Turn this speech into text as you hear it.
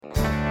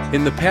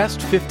In the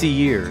past 50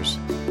 years,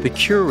 the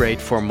cure rate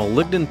for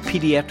malignant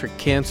pediatric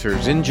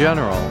cancers in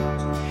general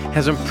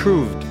has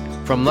improved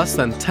from less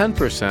than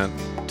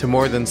 10% to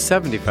more than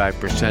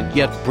 75%,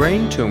 yet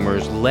brain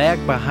tumors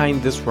lag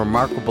behind this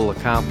remarkable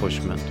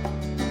accomplishment.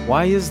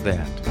 Why is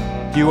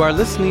that? You are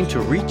listening to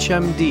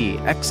ReachMD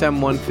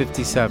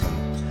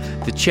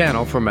XM157, the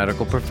channel for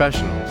medical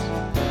professionals.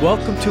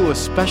 Welcome to a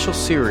special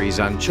series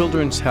on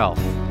children's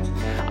health.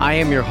 I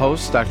am your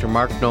host, Dr.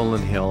 Mark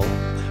Nolan Hill,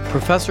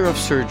 Professor of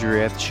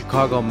Surgery at the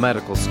Chicago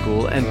Medical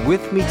School, and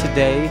with me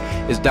today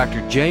is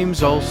Dr.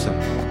 James Olson,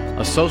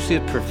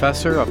 Associate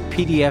Professor of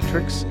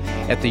Pediatrics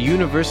at the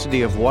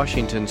University of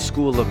Washington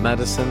School of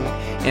Medicine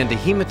and a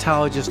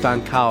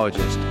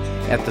hematologist-oncologist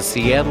at the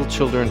Seattle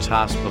Children's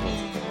Hospital.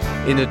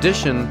 In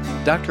addition,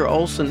 Dr.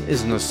 Olson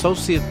is an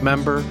associate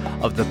member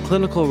of the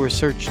Clinical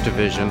Research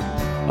Division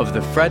of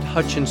the Fred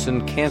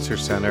Hutchinson Cancer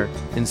Center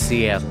in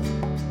Seattle.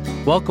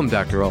 Welcome,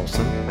 Dr.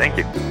 Olson. Thank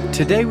you.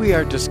 Today we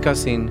are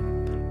discussing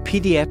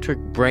pediatric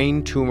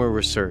brain tumor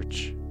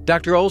research.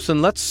 Dr.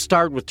 Olson, let's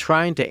start with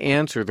trying to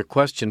answer the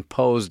question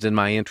posed in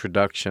my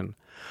introduction.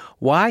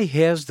 Why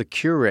has the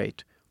cure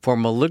rate for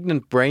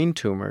malignant brain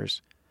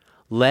tumors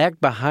lagged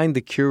behind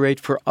the cure rate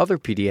for other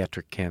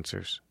pediatric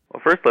cancers?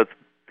 Well, first let's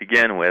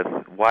begin with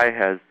why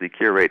has the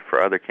cure rate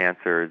for other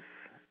cancers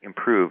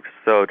improved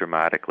so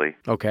dramatically?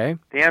 Okay.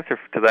 The answer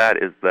to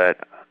that is that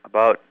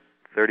about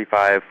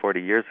 35,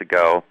 40 years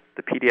ago,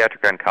 the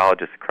pediatric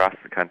oncologists across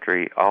the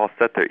country all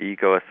set their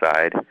ego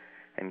aside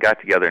and got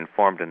together and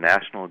formed a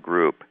national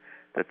group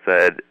that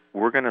said,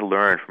 we're going to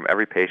learn from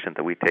every patient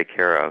that we take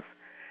care of.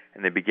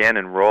 And they began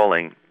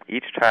enrolling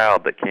each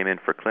child that came in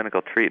for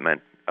clinical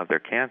treatment of their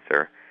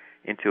cancer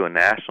into a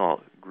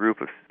national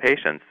group of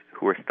patients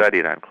who were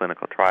studied on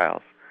clinical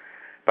trials.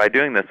 By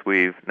doing this,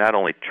 we've not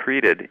only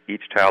treated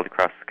each child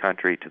across the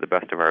country to the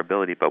best of our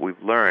ability, but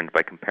we've learned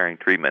by comparing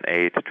treatment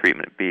A to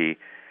treatment B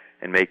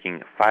and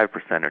making 5%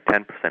 or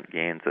 10%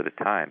 gains at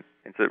a time.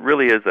 And so it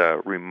really is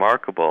a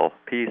remarkable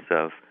piece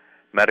of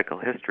medical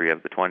history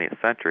of the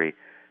 20th century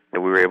that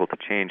we were able to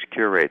change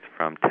cure rates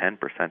from 10%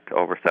 to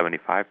over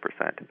 75%.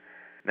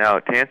 Now,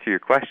 to answer your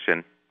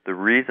question, the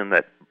reason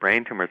that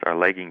brain tumors are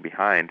lagging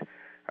behind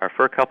are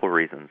for a couple of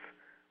reasons.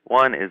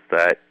 One is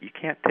that you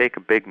can't take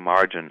a big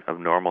margin of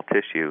normal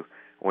tissue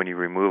when you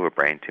remove a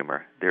brain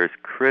tumor. There's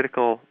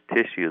critical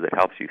tissue that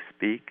helps you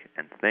speak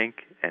and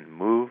think and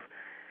move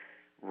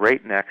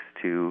right next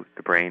to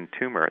the brain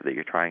tumor that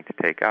you're trying to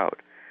take out.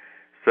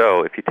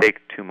 So if you take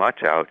too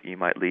much out, you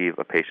might leave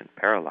a patient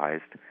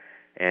paralyzed.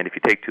 And if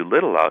you take too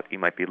little out, you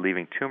might be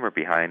leaving tumor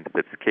behind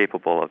that's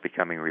capable of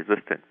becoming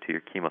resistant to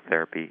your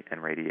chemotherapy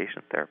and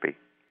radiation therapy.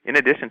 In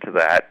addition to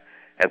that,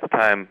 at the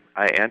time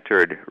I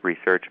entered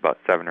research about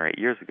 7 or 8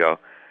 years ago,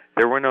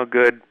 there were no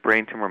good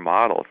brain tumor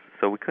models.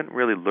 So we couldn't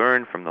really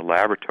learn from the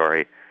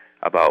laboratory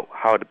about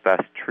how to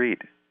best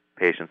treat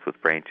patients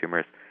with brain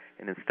tumors.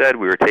 And instead,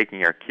 we were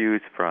taking our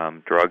cues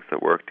from drugs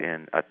that worked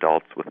in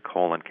adults with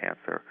colon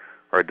cancer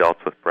or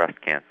adults with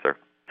breast cancer.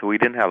 So we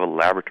didn't have a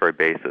laboratory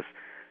basis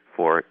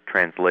for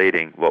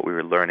translating what we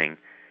were learning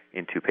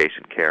into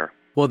patient care.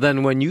 Well,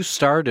 then when you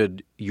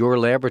started your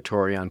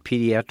laboratory on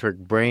pediatric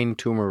brain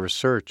tumor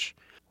research,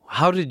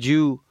 how did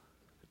you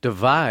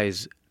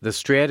devise the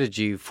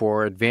strategy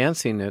for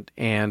advancing it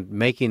and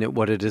making it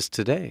what it is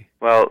today?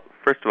 Well,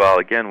 first of all,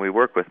 again, we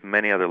work with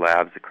many other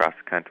labs across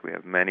the country. We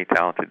have many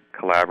talented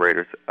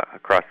collaborators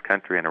across the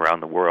country and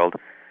around the world.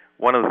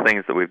 One of the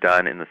things that we've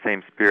done in the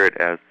same spirit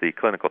as the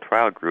clinical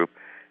trial group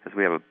is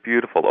we have a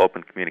beautiful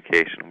open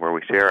communication where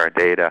we share our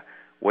data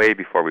way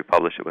before we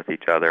publish it with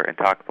each other and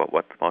talk about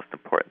what the most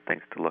important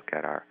things to look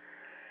at are.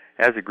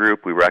 As a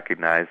group, we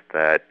recognize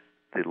that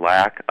the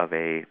lack of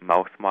a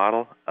mouse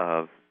model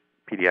of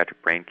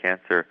pediatric brain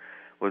cancer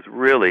was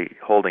really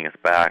holding us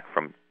back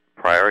from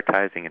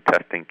prioritizing and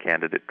testing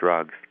candidate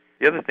drugs.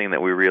 The other thing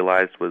that we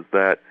realized was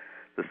that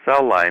the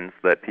cell lines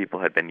that people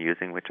had been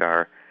using, which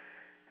are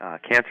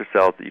cancer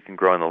cells that you can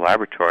grow in the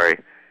laboratory,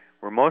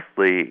 were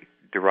mostly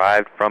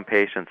derived from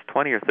patients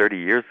 20 or 30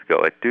 years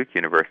ago at Duke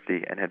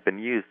University and had been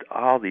used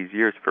all these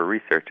years for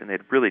research, and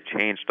they'd really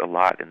changed a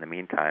lot in the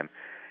meantime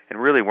and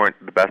really weren't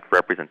the best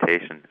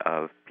representation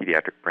of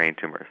pediatric brain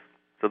tumors.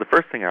 So the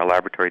first thing our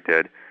laboratory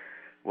did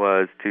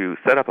was to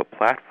set up a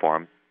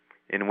platform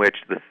in which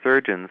the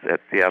surgeons at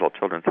Seattle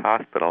Children's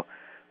Hospital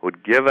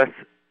would give us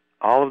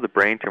all of the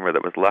brain tumor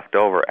that was left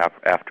over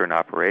after an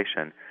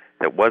operation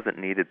that wasn't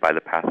needed by the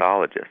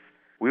pathologist.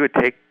 We would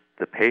take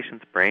the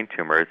patient's brain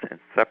tumors and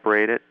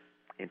separate it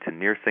into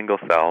near single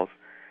cells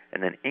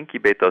and then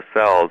incubate those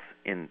cells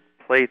in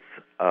plates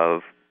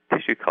of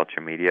tissue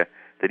culture media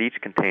that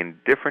each contained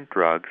different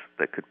drugs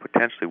that could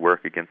potentially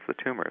work against the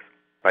tumors.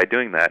 By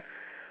doing that,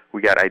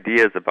 we got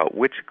ideas about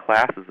which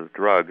classes of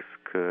drugs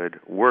could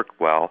work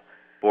well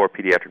for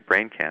pediatric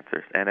brain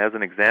cancers. And as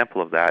an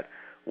example of that,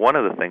 one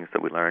of the things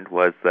that we learned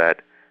was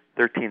that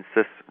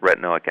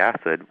 13-cis-retinoic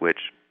acid, which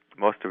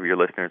most of your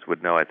listeners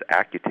would know as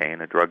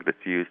Accutane, a drug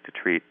that's used to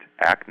treat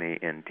acne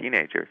in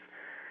teenagers,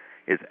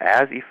 is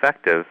as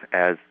effective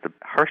as the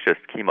harshest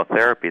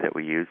chemotherapy that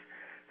we use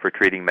for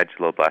treating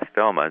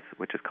medulloblastomas,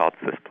 which is called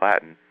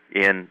cisplatin,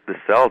 in the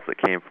cells that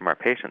came from our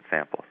patient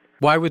samples.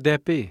 Why would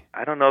that be?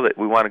 I don't know that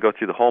we want to go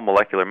through the whole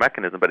molecular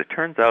mechanism, but it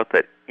turns out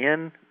that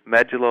in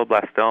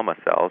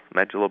medulloblastoma cells,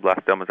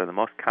 medulloblastomas are the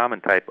most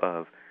common type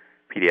of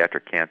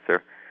pediatric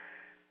cancer,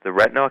 the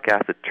retinoic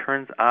acid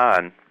turns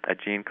on a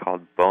gene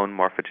called bone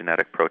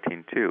morphogenetic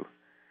protein 2.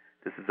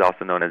 This is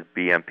also known as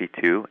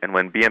BMP2, and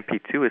when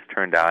BMP2 is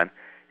turned on,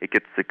 it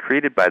gets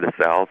secreted by the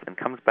cells and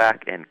comes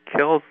back and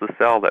kills the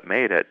cell that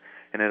made it,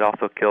 and it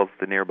also kills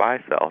the nearby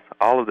cells,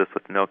 all of this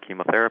with no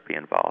chemotherapy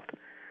involved.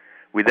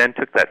 We then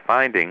took that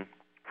finding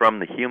from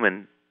the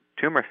human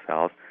tumor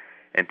cells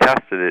and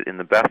tested it in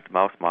the best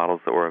mouse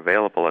models that were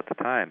available at the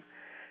time.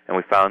 And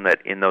we found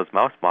that in those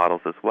mouse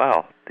models as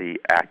well, the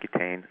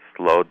Accutane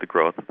slowed the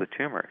growth of the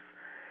tumors.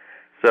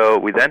 So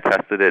we then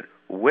tested it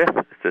with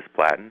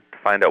cisplatin to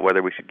find out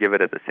whether we should give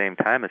it at the same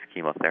time as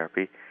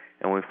chemotherapy.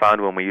 And we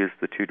found when we used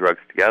the two drugs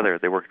together,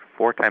 they worked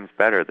 4 times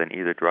better than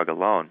either drug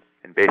alone.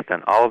 And based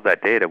on all of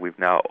that data, we've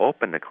now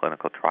opened a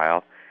clinical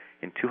trial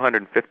in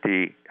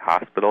 250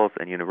 hospitals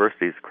and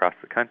universities across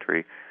the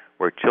country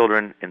where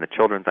children in the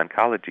Children's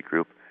Oncology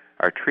Group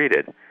are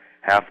treated.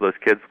 Half of those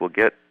kids will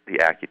get the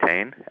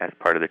Accutane as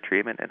part of the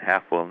treatment and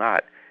half will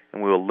not.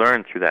 And we will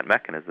learn through that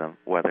mechanism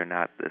whether or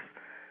not this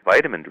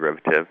vitamin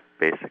derivative,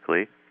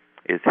 basically,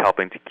 is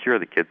helping to cure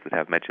the kids that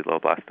have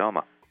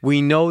medulloblastoma.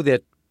 We know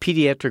that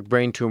pediatric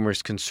brain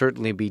tumors can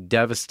certainly be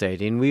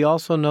devastating. We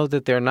also know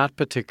that they're not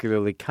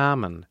particularly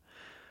common.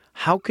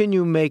 How can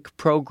you make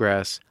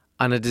progress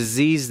on a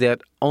disease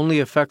that only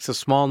affects a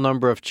small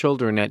number of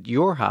children at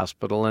your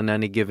hospital in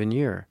any given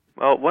year?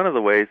 Well, one of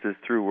the ways is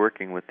through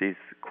working with these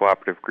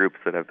cooperative groups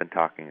that I've been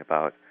talking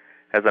about.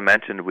 As I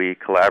mentioned, we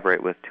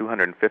collaborate with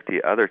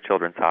 250 other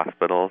children's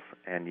hospitals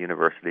and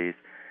universities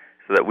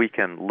so that we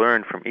can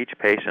learn from each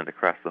patient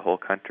across the whole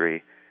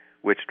country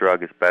which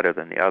drug is better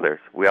than the others.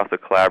 We also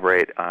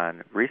collaborate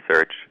on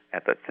research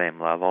at that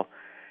same level.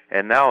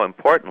 And now,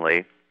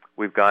 importantly,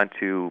 we've gone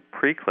to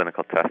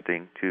preclinical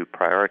testing to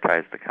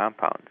prioritize the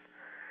compounds.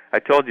 I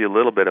told you a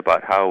little bit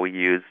about how we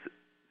use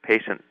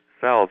patient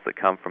cells that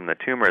come from the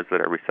tumors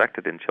that are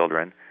resected in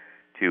children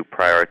to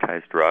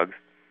prioritize drugs.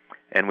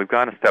 And we've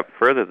gone a step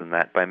further than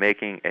that by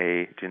making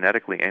a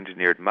genetically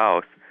engineered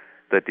mouse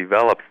that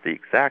develops the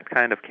exact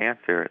kind of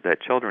cancer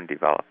that children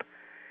develop.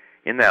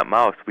 In that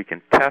mouse, we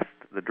can test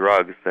the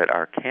drugs that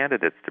are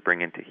candidates to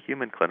bring into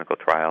human clinical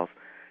trials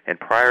and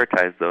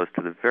prioritize those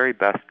to the very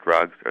best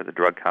drugs or the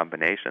drug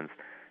combinations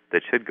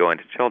that should go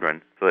into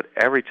children so that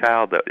every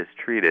child that is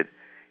treated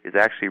is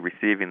actually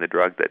receiving the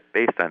drug that,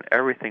 based on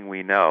everything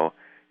we know,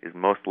 is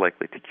most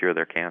likely to cure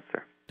their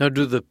cancer. Now,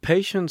 do the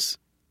patients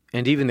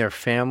and even their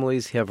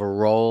families have a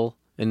role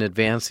in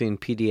advancing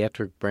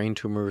pediatric brain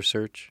tumor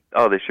research?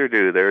 Oh, they sure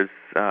do. There's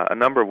a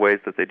number of ways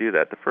that they do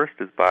that. The first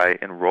is by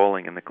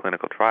enrolling in the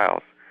clinical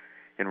trials.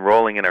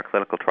 Enrolling in our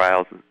clinical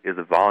trials is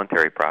a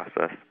voluntary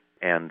process,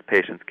 and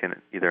patients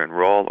can either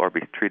enroll or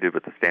be treated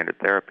with the standard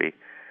therapy.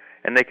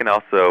 And they can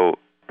also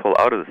pull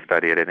out of the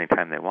study at any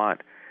time they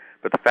want.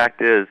 But the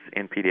fact is,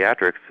 in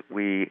pediatrics,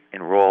 we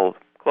enroll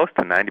close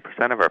to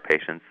 90% of our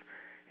patients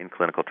in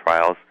clinical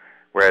trials,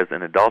 whereas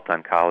in adult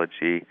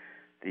oncology,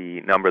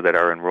 the number that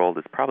are enrolled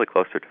is probably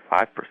closer to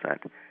 5%.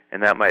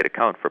 And that might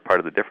account for part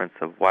of the difference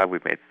of why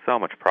we've made so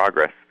much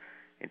progress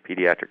in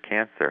pediatric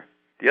cancer.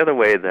 The other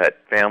way that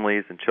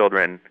families and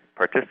children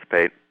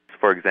participate is,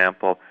 for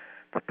example,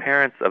 the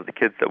parents of the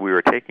kids that we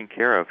were taking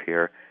care of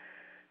here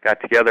got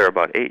together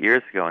about 8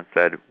 years ago and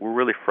said, we're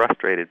really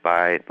frustrated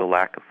by the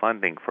lack of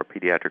funding for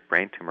pediatric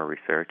brain tumor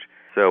research,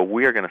 so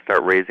we are going to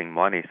start raising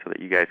money so that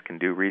you guys can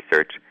do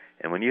research.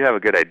 And when you have a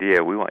good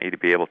idea, we want you to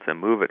be able to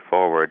move it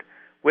forward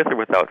with or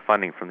without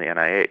funding from the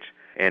NIH.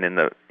 And in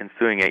the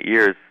ensuing 8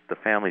 years, the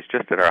families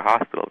just at our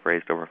hospital have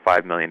raised over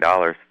 $5 million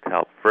to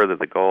help further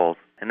the goals.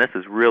 And this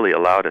has really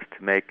allowed us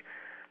to make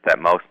that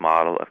mouse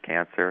model of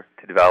cancer,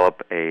 to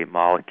develop a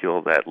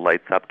molecule that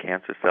lights up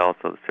cancer cells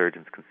so the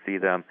surgeons can see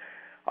them.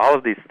 All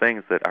of these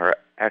things that are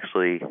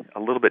actually a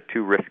little bit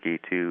too risky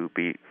to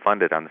be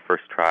funded on the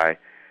first try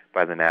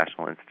by the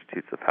National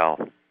Institutes of Health.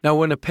 Now,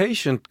 when a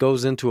patient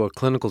goes into a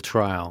clinical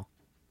trial,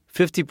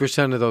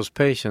 50% of those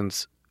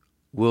patients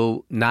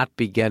will not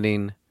be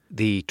getting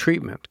the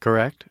treatment,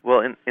 correct?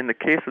 Well, in the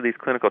case of these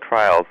clinical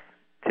trials,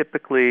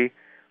 typically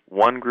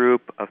one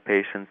group of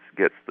patients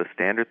gets the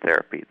standard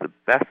therapy, the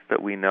best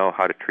that we know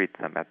how to treat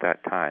them at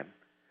that time,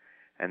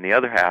 and the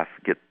other half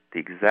get the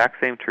exact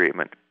same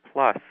treatment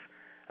plus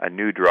a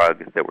new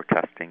drug that we're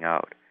testing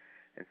out.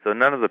 And so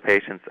none of the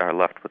patients are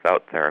left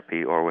without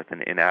therapy or with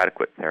an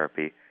inadequate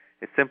therapy.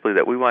 It's simply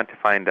that we want to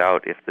find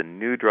out if the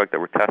new drug that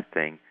we're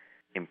testing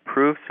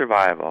improves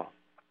survival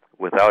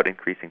without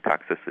increasing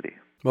toxicity.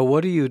 Well,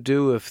 what do you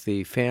do if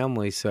the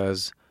family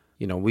says,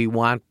 we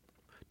want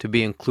to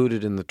be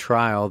included in the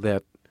trial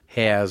that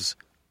has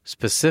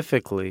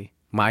specifically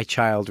my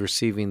child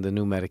receiving the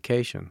new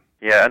medication?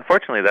 Yeah,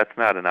 unfortunately, that's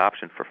not an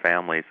option for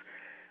families.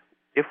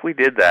 If we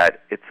did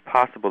that, it's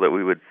possible that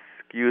we would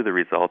skew the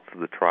results of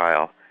the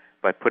trial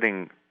by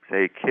putting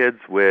say, kids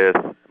with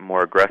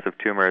more aggressive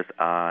tumors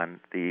on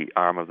the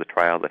arm of the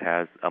trial that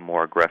has a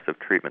more aggressive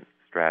treatment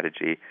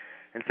strategy,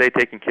 and say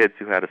taking kids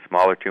who had a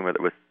smaller tumor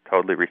that was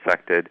totally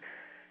resected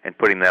and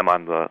putting them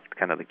on the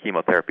kind of the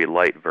chemotherapy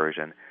light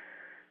version.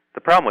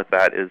 The problem with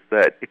that is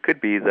that it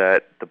could be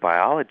that the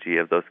biology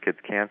of those kids'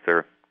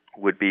 cancer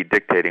would be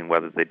dictating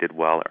whether they did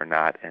well or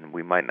not, and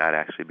we might not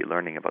actually be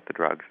learning about the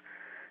drugs.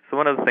 So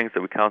one of the things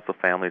that we counsel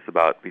families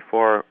about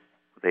before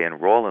they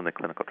enroll in the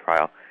clinical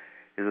trial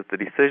is that the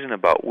decision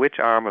about which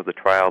arm of the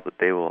trial that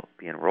they will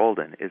be enrolled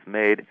in is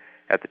made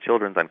at the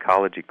Children's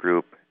Oncology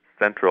Group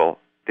Central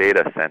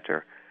Data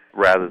Center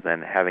rather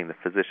than having the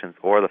physicians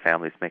or the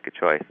families make a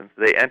choice. And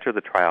so they enter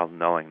the trial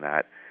knowing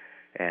that,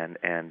 and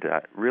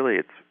really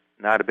it's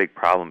not a big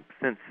problem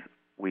since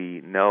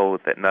we know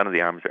that none of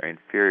the arms are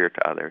inferior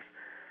to others.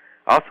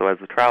 Also, as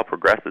the trial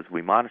progresses,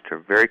 we monitor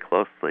very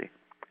closely,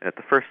 and at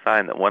the first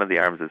sign that one of the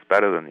arms is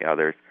better than the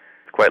others,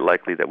 it's quite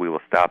likely that we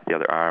will stop the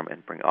other arm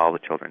and bring all the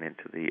children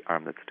into the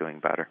arm that's doing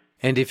better.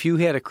 And if you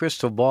had a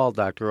crystal ball,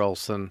 Dr.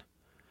 Olson,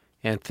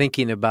 and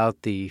thinking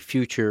about the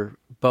future,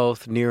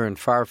 both near and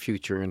far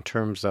future, in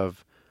terms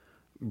of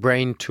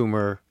brain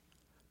tumor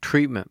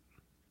treatment,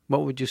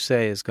 what would you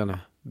say is going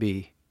to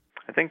be?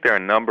 I think there are a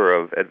number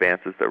of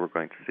advances that we're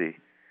going to see.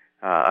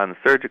 On the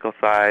surgical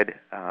side,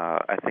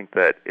 I think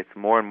that it's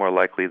more and more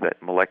likely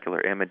that molecular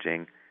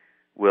imaging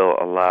will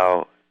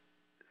allow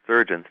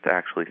surgeons to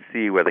actually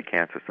see where the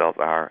cancer cells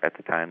are at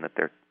the time that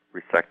they're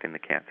resecting the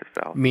cancer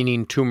cells.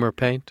 Meaning tumor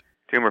paint?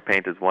 Tumor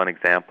paint is one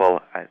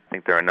example. I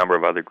think there are a number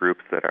of other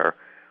groups that are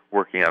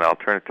working on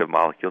alternative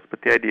molecules,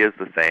 but the idea is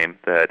the same,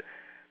 that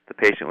the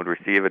patient would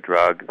receive a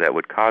drug that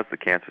would cause the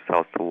cancer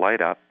cells to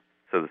light up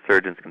so the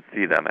surgeons can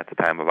see them at the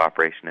time of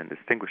operation and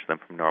distinguish them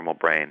from normal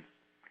brain.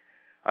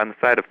 On the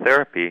side of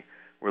therapy,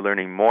 we're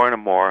learning more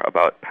and more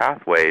about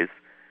pathways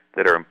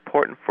that are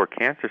important for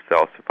cancer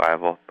cell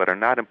survival but are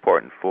not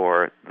important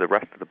for the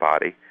rest of the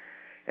body.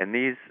 And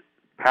these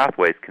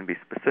pathways can be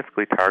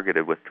specifically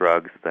targeted with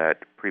drugs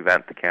that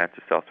prevent the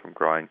cancer cells from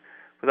growing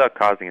without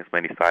causing as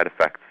many side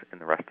effects in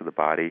the rest of the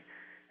body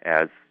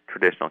as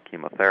traditional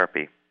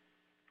chemotherapy.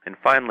 And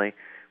finally,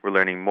 we're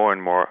learning more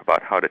and more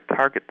about how to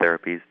target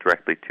therapies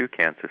directly to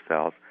cancer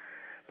cells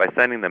by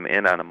sending them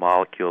in on a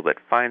molecule that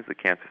finds the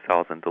cancer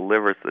cells and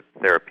delivers the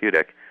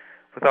therapeutic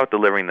without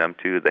delivering them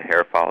to the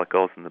hair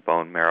follicles and the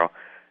bone marrow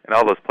and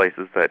all those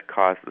places that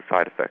cause the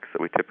side effects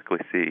that we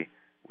typically see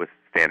with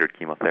standard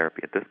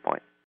chemotherapy at this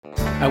point.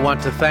 I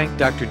want to thank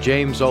Dr.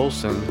 James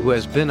Olson, who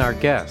has been our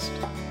guest.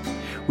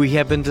 We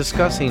have been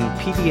discussing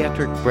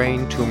pediatric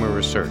brain tumor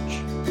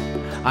research.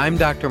 I'm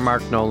Dr.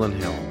 Mark Nolan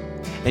Hill,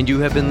 and you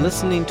have been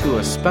listening to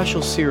a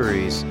special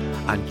series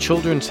on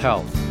children's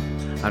health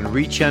on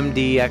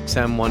ReachMD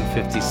XM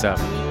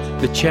 157,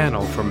 the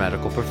channel for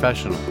medical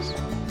professionals.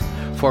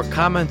 For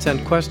comments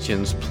and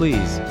questions,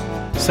 please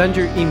send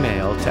your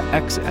email to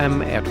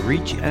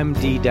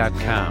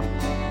xm@reachmd.com.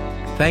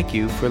 Thank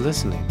you for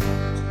listening.